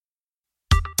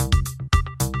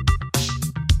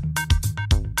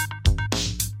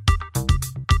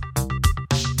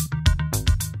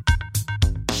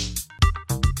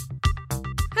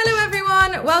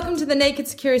everyone, welcome to the Naked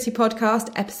Security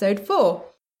Podcast, episode 4.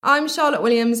 I'm Charlotte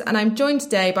Williams and I'm joined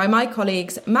today by my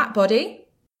colleagues Matt Boddy.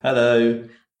 Hello.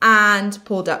 And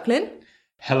Paul Ducklin.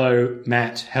 Hello,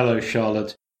 Matt. Hello,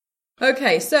 Charlotte.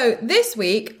 Okay, so this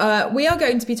week we are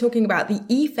going to be talking about the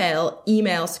eFail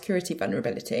email security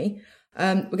vulnerability.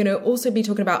 We're going to also be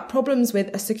talking about problems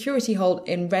with a security hole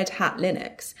in Red Hat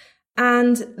Linux.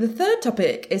 And the third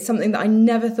topic is something that I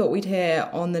never thought we'd hear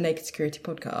on the Naked Security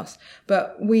Podcast,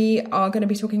 but we are going to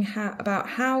be talking about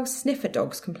how sniffer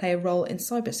dogs can play a role in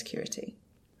cybersecurity.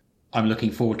 I'm looking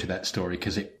forward to that story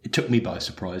because it took me by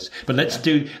surprise. But let's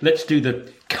do the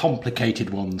complicated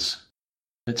ones.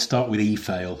 Let's start with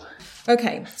eFail.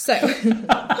 Okay, so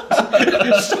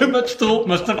so much thought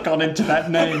must have gone into that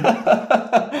name.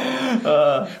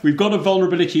 We've got a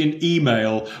vulnerability in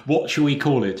email. What shall we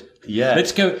call it? Yeah.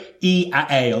 Let's go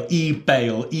eAL,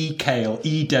 eBail, eCale,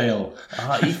 eDale.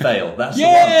 eFail. That's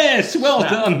yes, the one. Well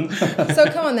done. So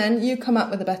come on then, you come up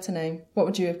with a better name. What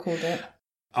would you have called it?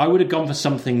 I would have gone for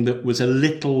something that was a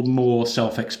little more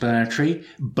self-explanatory,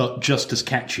 but just as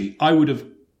catchy. I would have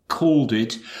called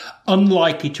it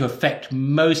unlikely to affect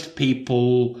most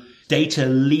people data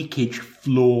leakage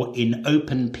flaw in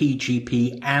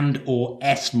OpenPGP and or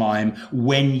SMIME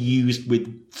when used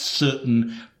with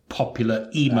certain popular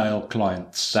email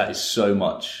clients. That is so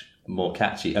much more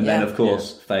catchy. And then, of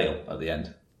course, fail at the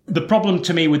end. The problem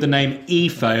to me with the name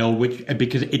eFail,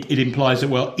 because it implies that,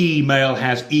 well, email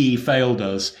has eFail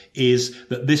does, is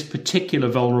that this particular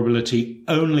vulnerability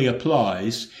only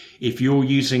applies if you're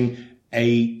using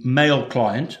a mail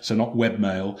client, so not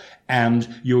webmail,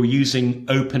 and you're using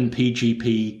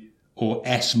OpenPGP or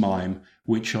SMIME,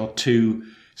 which are two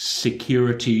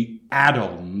security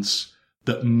add-ons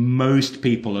that most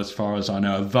people, as far as I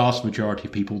know, a vast majority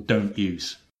of people don't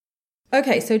use.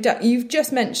 Okay, so you've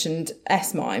just mentioned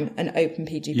SMIME and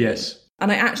OpenPGP. Yes. And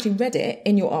I actually read it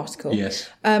in your article. Yes.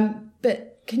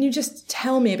 But can you just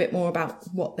tell me a bit more about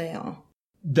what they are?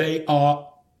 They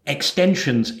are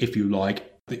extensions, if you like,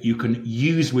 that you can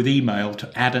use with email to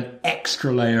add an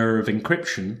extra layer of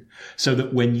encryption so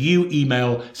that when you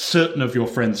email certain of your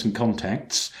friends and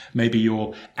contacts, maybe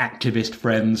your activist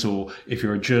friends, or if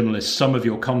you're a journalist, some of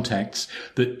your contacts,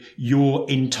 that your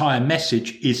entire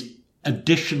message is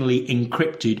additionally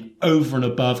encrypted over and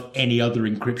above any other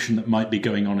encryption that might be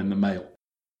going on in the mail.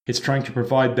 It's trying to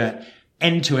provide that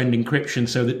end-to-end encryption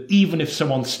so that even if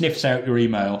someone sniffs out your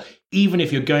email, even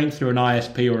if you're going through an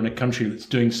ISP or in a country that's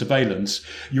doing surveillance,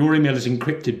 your email is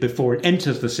encrypted before it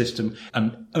enters the system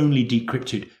and only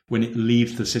decrypted when it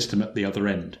leaves the system at the other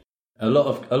end. A lot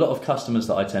of customers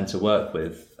that I tend to work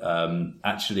with,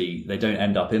 actually, they don't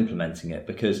end up implementing it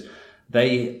because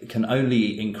they can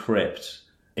only encrypt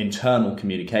internal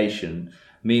communication,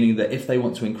 meaning that if they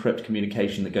want to encrypt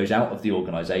communication that goes out of the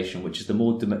organization, which is the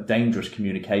more dangerous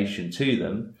communication to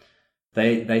them,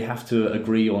 they have to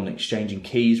agree on exchanging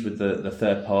keys with the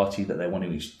third party that they're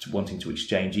wanting to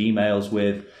exchange emails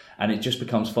with. And it just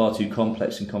becomes far too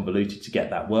complex and convoluted to get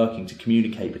that working, to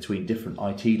communicate between different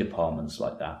IT departments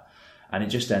like that. And it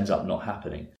just ends up not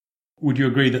happening. Would you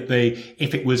agree that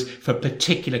if it was for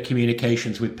particular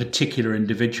communications with particular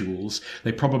individuals,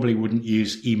 they probably wouldn't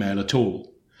use email at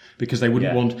all? Because they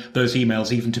wouldn't want those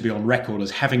emails even to be on record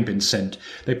as having been sent.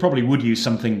 They probably would use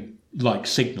something like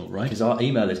Signal, right? Because our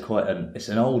email is it's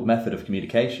an old method of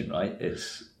communication, right?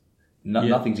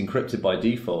 Nothing's encrypted by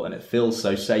default, and it feels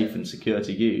so safe and secure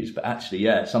to use. But actually,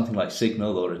 something like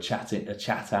Signal or a chat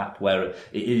app where it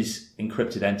is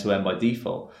encrypted end to end by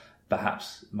default,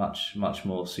 perhaps much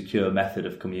more secure method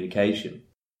of communication.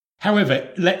 However,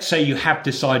 let's say you have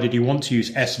decided you want to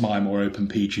use SMIME or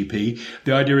OpenPGP.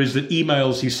 The idea is that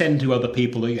emails you send to other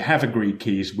people that you have agreed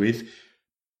keys with,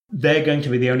 they're going to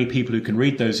be the only people who can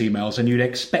read those emails, and you'd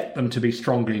expect them to be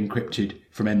strongly encrypted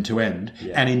from end to end.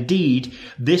 Yeah. And indeed,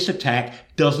 this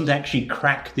attack doesn't actually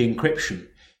crack the encryption.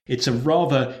 It's a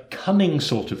rather cunning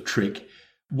sort of trick.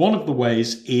 One of the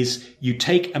ways is you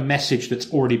take a message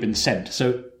that's already been sent.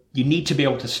 So you need to be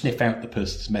able to sniff out the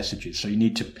person's messages. So you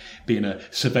need to be in a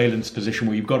surveillance position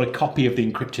where you've got a copy of the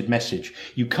encrypted message.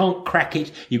 You can't crack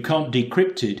it. You can't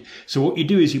decrypt it. So what you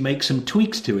do is you make some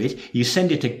tweaks to it. You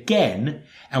send it again.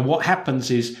 And what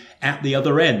happens is at the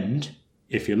other end,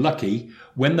 if you're lucky,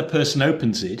 when the person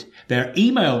opens it, their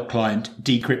email client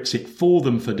decrypts it for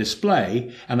them for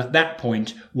display. And at that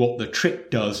point, what the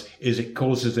trick does is it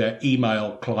causes their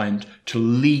email client to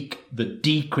leak the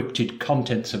decrypted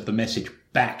contents of the message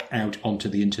back out onto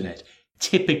the internet,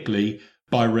 typically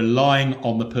by relying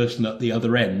on the person at the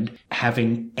other end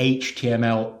having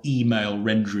HTML email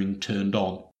rendering turned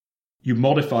on. You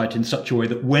modify it in such a way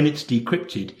that when it's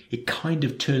decrypted, it kind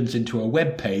of turns into a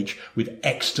web page with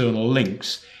external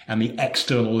links, and the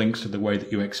external links are the way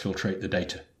that you exfiltrate the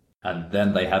data. And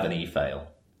then they have an e-fail.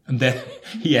 And then,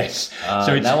 yes.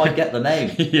 So now I get the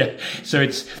name. Yeah. So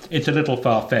it's a little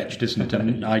far-fetched, isn't it?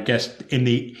 And I guess in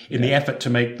the effort to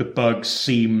make the bug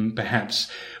seem perhaps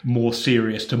more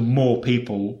serious to more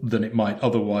people than it might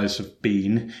otherwise have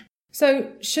been.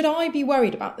 So should I be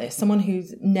worried about this? Someone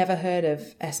who's never heard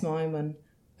of SMIME and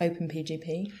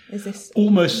OpenPGP? Is this...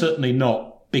 Almost certainly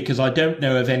not, because I don't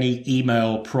know of any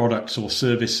email products or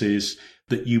services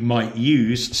that you might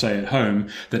use, say at home,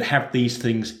 that have these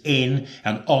things in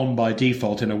and on by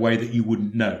default in a way that you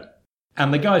wouldn't know.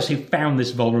 And the guys who found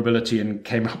this vulnerability and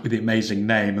came up with the amazing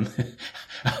name and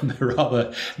the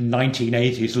rather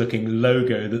 1980s looking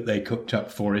logo that they cooked up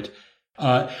for it,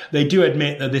 they do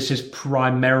admit that this is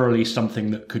primarily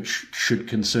something that should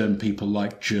concern people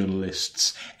like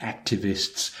journalists,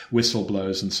 activists,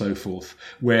 whistleblowers and so forth,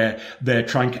 where they're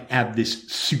trying to add this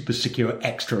super secure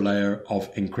extra layer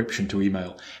of encryption to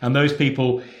email. And those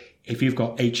people, if you've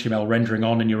got HTML rendering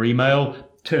on in your email,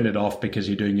 turn it off because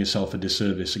you're doing yourself a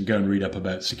disservice and go and read up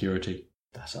about security.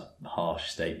 That's a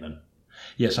harsh statement.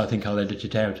 Yes, I think I'll edit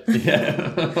it out.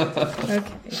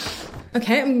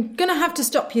 Okay, I'm going to have to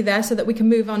stop you there so that we can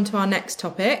move on to our next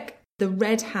topic, the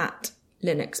Red Hat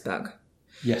Linux bug.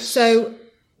 Yes. So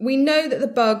we know that the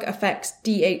bug affects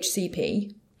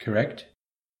DHCP. Correct.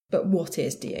 But what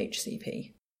is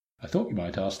DHCP? I thought you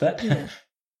might ask that. Yeah.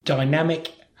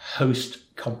 Dynamic Host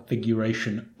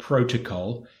Configuration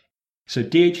Protocol. So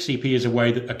DHCP is a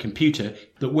way that a computer,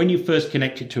 that when you first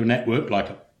connect it to a network, like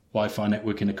a Wi-Fi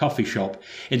network in a coffee shop,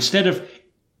 instead of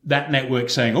that network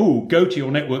saying, oh, go to your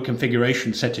network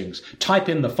configuration settings, type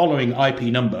in the following IP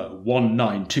number,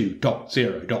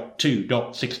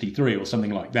 192.0.2.63 or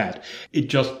something like that, it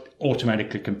just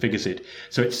automatically configures it.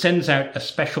 So it sends out a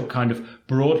special kind of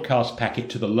broadcast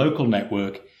packet to the local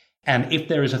network. And if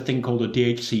there is a thing called a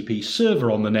DHCP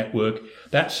server on the network,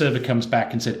 that server comes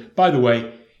back and said, by the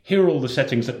way, here are all the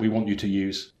settings that we want you to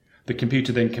use. The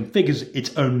computer then configures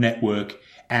its own network,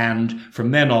 and from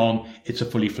then on, it's a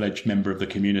fully fledged member of the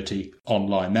community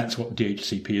online. That's what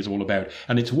DHCP is all about.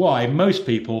 And it's why most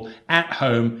people at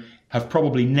home have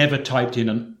probably never typed in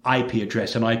an IP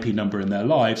address, an IP number in their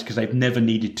lives, because they've never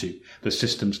needed to. The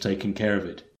system's taken care of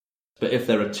it. But if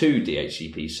there are two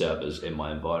DHCP servers in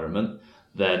my environment,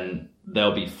 then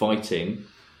they'll be fighting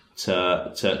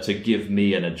to give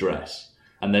me an address.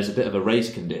 And there's a bit of a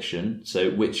race condition,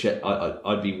 so which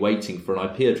I'd be waiting for an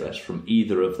IP address from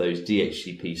either of those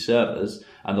DHCP servers,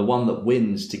 and the one that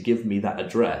wins to give me that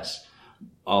address,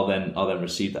 I'll then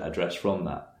receive that address from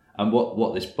that. And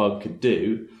what this bug could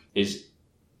do is,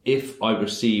 if I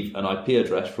receive an IP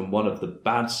address from one of the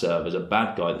bad servers, a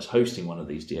bad guy that's hosting one of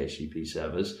these DHCP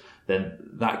servers, then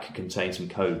that could contain some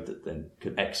code that then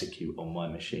could execute on my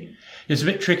machine. It's a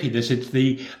bit tricky, this. It's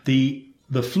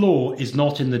the flaw is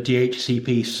not in the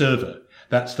DHCP server.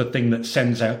 That's the thing that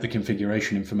sends out the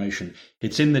configuration information.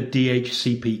 It's in the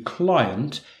DHCP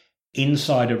client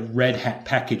inside a Red Hat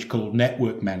package called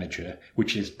Network Manager,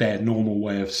 which is their normal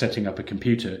way of setting up a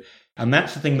computer. And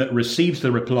that's the thing that receives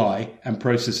the reply and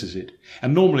processes it.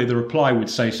 And normally the reply would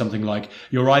say something like,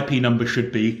 your IP number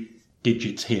should be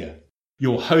digits here.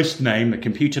 Your host name, the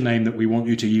computer name that we want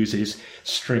you to use, is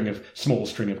small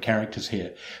string of characters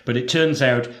here. But it turns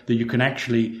out that you can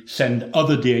actually send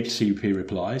other DHCP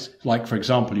replies. Like, for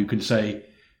example, you can say,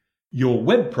 your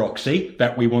web proxy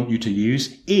that we want you to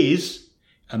use is,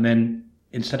 and then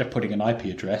instead of putting an IP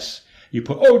address, you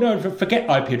put, oh no, forget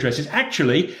IP addresses.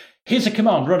 Actually, here's a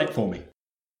command, run it for me.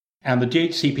 And the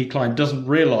DHCP client doesn't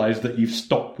realize that you've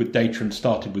stopped with data and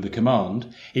started with a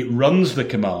command. It runs the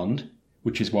command,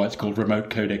 which is why it's called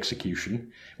remote code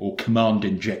execution or command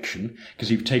injection, because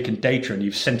you've taken data and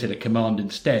you've sent it a command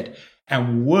instead.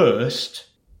 And worst,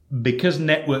 because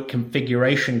network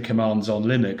configuration commands on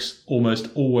Linux almost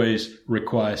always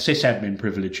require sysadmin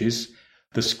privileges,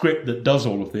 the script that does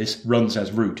all of this runs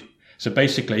as root. So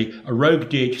basically, a rogue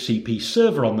DHCP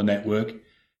server on the network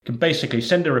can basically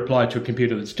send a reply to a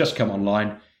computer that's just come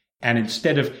online, and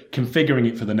instead of configuring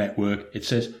it for the network, it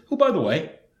says, oh, by the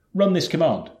way, run this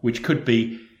command, which could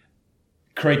be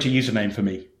create a username for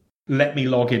me, let me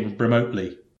log in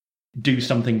remotely, do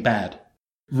something bad,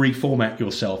 reformat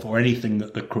yourself, or anything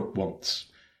that the crook wants.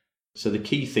 So the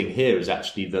key thing here is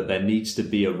actually that there needs to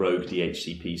be a rogue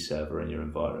DHCP server in your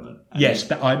environment. Yes,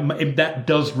 that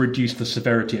does reduce the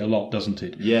severity a lot, doesn't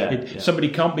it? Yeah. Somebody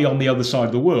can't be on the other side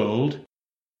of the world.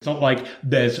 It's not like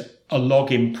there's a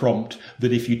login prompt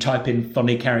that if you type in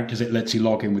funny characters, it lets you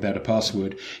log in without a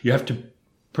password. You have to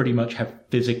pretty much have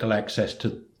physical access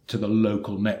to to the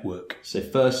local network. So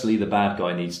firstly, the bad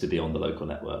guy needs to be on the local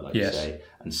network, like Yes. you say.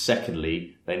 And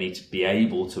secondly, they need to be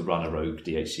able to run a rogue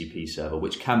DHCP server,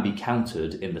 which can be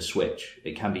countered in the switch.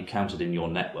 It can be countered in your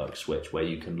network switch, where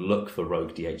you can look for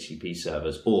rogue DHCP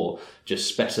servers, or just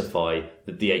specify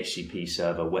the DHCP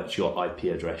server which your IP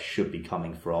address should be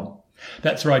coming from.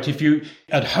 That's right. If you've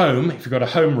got a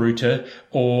home router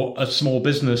or a small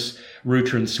business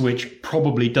router and switch,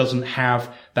 probably doesn't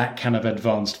have that kind of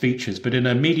advanced features. But in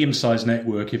a medium-sized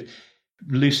network, if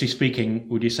loosely speaking,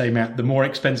 would you say, Matt, the more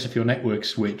expensive your network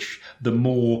switch, the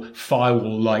more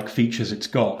firewall-like features it's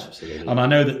got. Absolutely. And I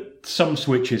know that some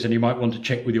switches, and you might want to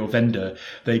check with your vendor,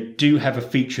 they do have a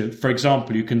feature. For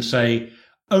example, you can say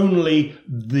only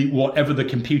whatever the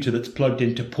computer that's plugged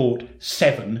into port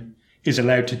 7 is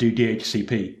allowed to do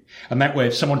DHCP. And that way,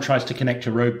 if someone tries to connect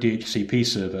a rogue DHCP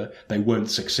server, they won't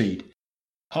succeed.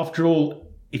 After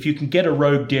all, if you can get a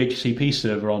rogue DHCP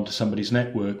server onto somebody's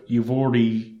network, you've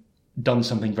already done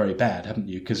something very bad, haven't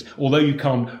you? Because although you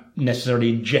can't necessarily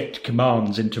inject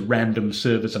commands into random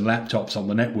servers and laptops on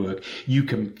the network, you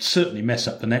can certainly mess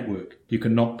up the network. You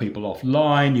can knock people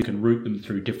offline, you can route them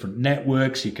through different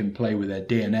networks, you can play with their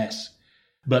DNS.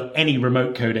 But any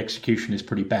remote code execution is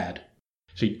pretty bad.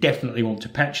 So you definitely want to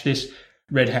patch this.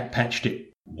 Red Hat patched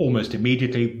it almost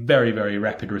immediately. Very, very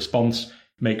rapid response.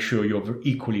 Make sure you're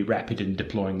equally rapid in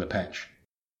deploying the patch.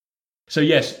 So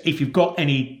yes, if you've got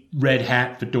any Red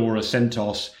Hat, Fedora,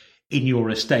 CentOS in your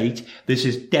estate, this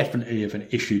is definitely of an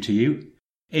issue to you.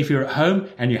 If you're at home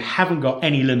and you haven't got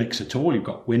any Linux at all, you've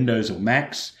got Windows or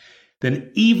Macs,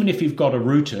 then even if you've got a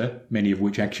router, many of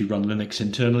which actually run Linux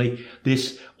internally,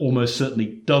 this almost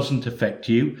certainly doesn't affect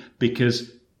you,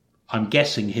 because I'm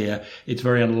guessing here it's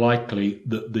very unlikely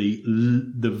that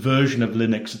the version of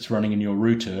Linux that's running in your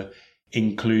router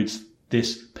includes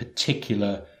this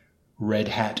particular Red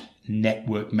Hat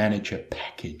Network Manager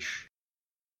package.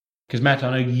 Because Matt,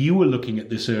 I know you were looking at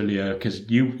this earlier because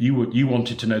you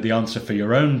wanted to know the answer for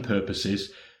your own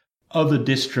purposes. Other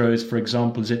distros, for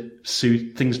example, is it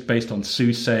things based on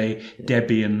SUSE,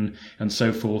 Debian, and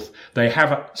so forth? They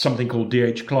have something called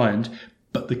DH Client,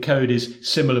 but the code is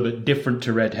similar but different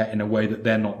to Red Hat in a way that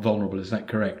they're not vulnerable. Is that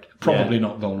correct? Probably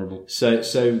not vulnerable. So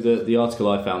the article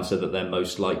I found said that they're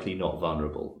most likely not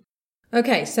vulnerable.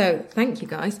 Okay, so thank you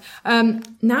guys.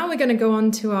 Now we're going to go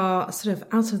on to our sort of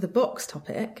out of the box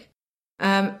topic.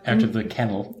 Out of the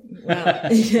kennel.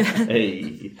 Well, yeah.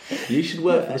 Hey, you should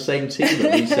work for the same team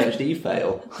that researched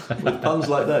eFail with puns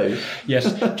like those.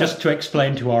 Yes, just to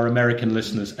explain to our American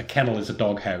listeners, a kennel is a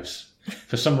doghouse.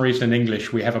 For some reason in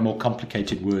English, we have a more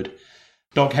complicated word.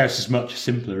 Doghouse is much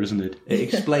simpler, isn't it? It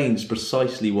explains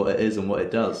precisely what it is and what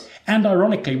it does. And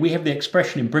ironically, we have the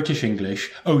expression in British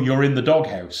English, oh, you're in the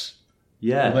doghouse.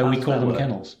 Yeah. Although we call them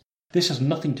kennels. This has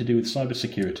nothing to do with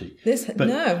cybersecurity.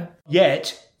 No.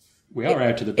 Yet, we are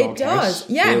out of the doghouse. It does,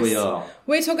 yes. Here we are.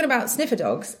 We're talking about sniffer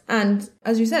dogs. And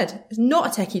as you said, it's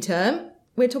not a techie term.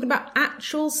 We're talking about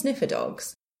actual sniffer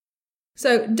dogs.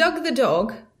 So, Doug the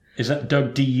dog... Is that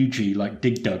Doug D-U-G, like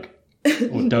Dig Dug?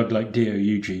 Or Doug like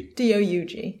D-O-U-G?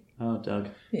 D-O-U-G. Oh, Doug.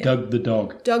 Yeah. Doug the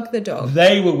dog. Doug the dog.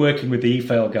 They were working with the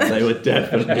eFail guys. They were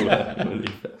definitely working with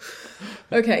eFail.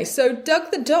 Okay, so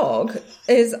Doug the dog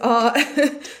is our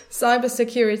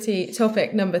cybersecurity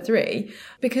topic number 3,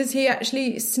 because he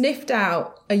actually sniffed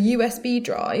out a USB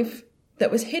drive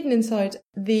that was hidden inside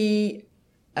the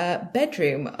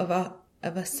bedroom of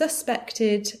a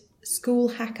suspected school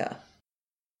hacker.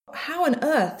 How on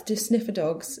earth do sniffer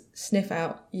dogs sniff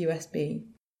out USB?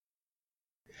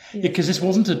 Yeah, because this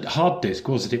wasn't a hard disk,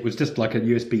 was it? It was just like a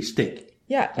USB stick.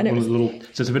 Yeah, and it was...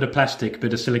 so it's a bit of plastic, a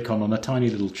bit of silicon on a tiny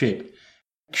little chip.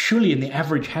 Surely in the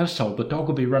average household, the dog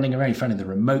will be running around finding the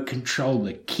remote control,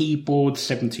 the keyboard,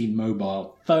 17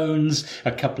 mobile phones,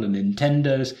 a couple of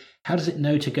Nintendos. How does it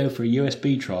know to go for a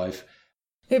USB drive?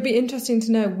 It would be interesting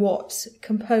to know what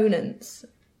components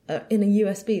in a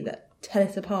USB that tell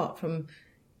it apart from,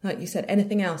 like you said,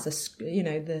 anything else.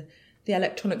 The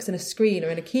electronics in a screen or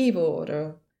in a keyboard,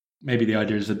 or maybe the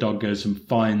idea is the dog goes and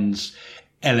finds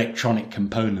electronic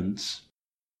components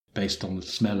based on the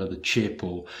smell of the chip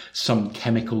or some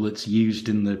chemical that's used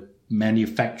in the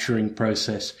manufacturing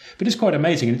process. But it's quite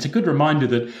amazing, and it's a good reminder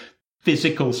that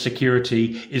physical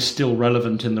security is still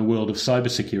relevant in the world of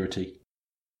cybersecurity.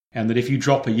 And that if you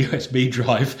drop a USB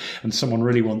drive and someone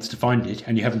really wants to find it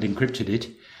and you haven't encrypted it...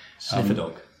 Sniffer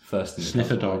dog, first thing.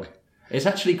 Sniffer dog. It's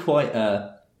actually quite,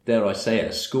 dare I say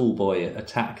it, a schoolboy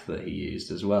attack that he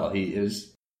used as well. He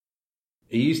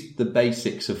used the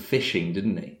basics of phishing,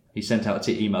 didn't he? He sent out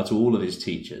an email to all of his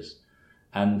teachers,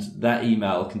 and that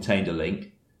email contained a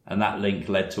link, and that link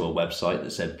led to a website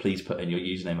that said, please put in your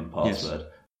username and password.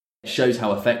 Yes. It shows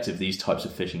how effective these types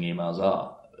of phishing emails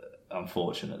are,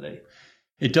 unfortunately.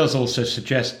 It does also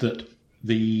suggest that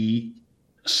the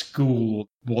school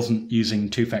wasn't using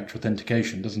two-factor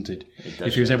authentication, doesn't it?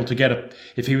 If he was able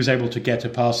to get a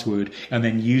password and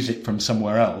then use it from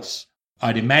somewhere else,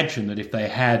 I'd imagine that if they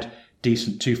had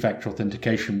decent two-factor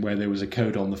authentication where there was a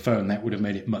code on the phone, that would have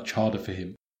made it much harder for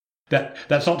him.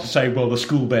 That's not to say, well, the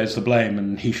school bears the blame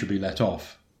and he should be let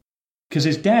off. Because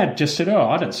his dad just said,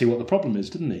 I don't see what the problem is,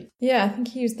 didn't he? Yeah, I think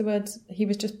he used the words, he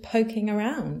was just poking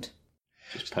around.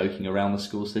 Just poking around the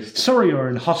school system. Sorry you're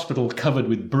in hospital covered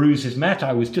with bruises, Matt.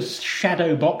 I was just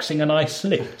shadow boxing and I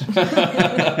slipped.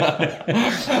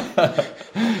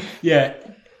 Yeah,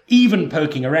 even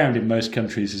poking around in most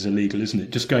countries is illegal, isn't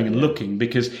it? Just going and looking,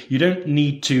 because you don't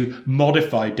need to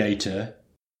modify data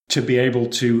to be able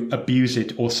to abuse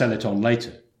it or sell it on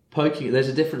later. There's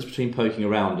a difference between poking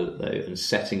around, though, and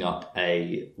setting up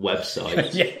a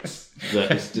website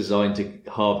that is designed to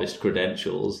harvest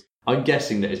credentials. I'm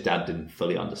guessing that his dad didn't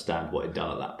fully understand what he'd done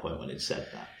at that point when he'd said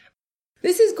that.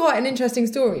 This is quite an interesting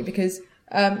story because,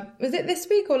 was it this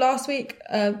week or last week,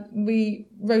 we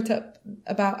wrote up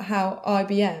about how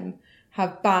IBM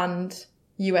have banned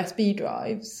USB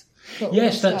drives.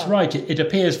 Yes, that's right. It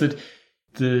appears that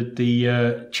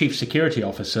the chief security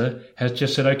officer has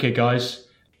just said, OK, guys,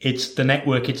 it's the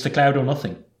network, it's the cloud or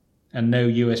nothing, and no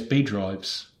USB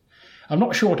drives. I'm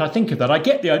not sure what I think of that. I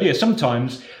get the idea.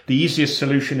 Sometimes the easiest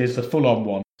solution is the full-on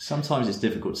one. Sometimes it's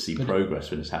difficult to see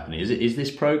progress when it's happening. Is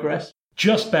this progress?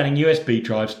 Just banning USB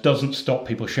drives doesn't stop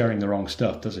people sharing the wrong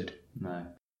stuff, does it? No.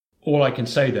 All I can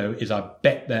say, though, is I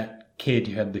bet that kid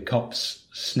who had the cops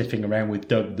sniffing around with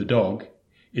Doug the dog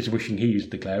is wishing he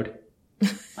used the cloud.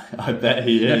 I bet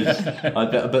he is.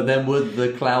 But then would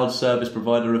the cloud service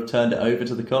provider have turned it over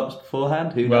to the cops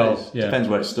beforehand? Who knows? Yeah. Depends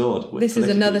where it's stored. This is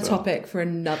another topic for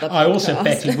another podcast. I also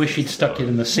bet he wished he'd stuck it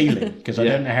in the ceiling, because I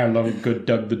don't know how long good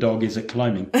Doug the dog is at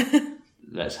climbing.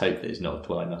 Let's hope that he's not a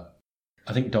climber.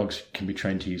 I think dogs can be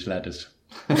trained to use ladders.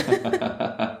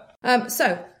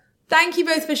 So, thank you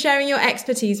both for sharing your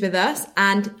expertise with us,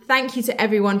 and thank you to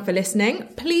everyone for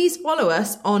listening. Please follow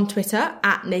us on Twitter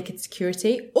at Naked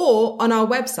Security or on our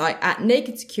website at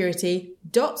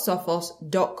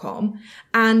nakedsecurity.sophos.com.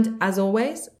 And as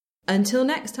always, until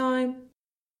next time,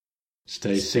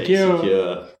 stay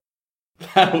secure.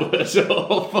 That was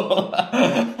awful.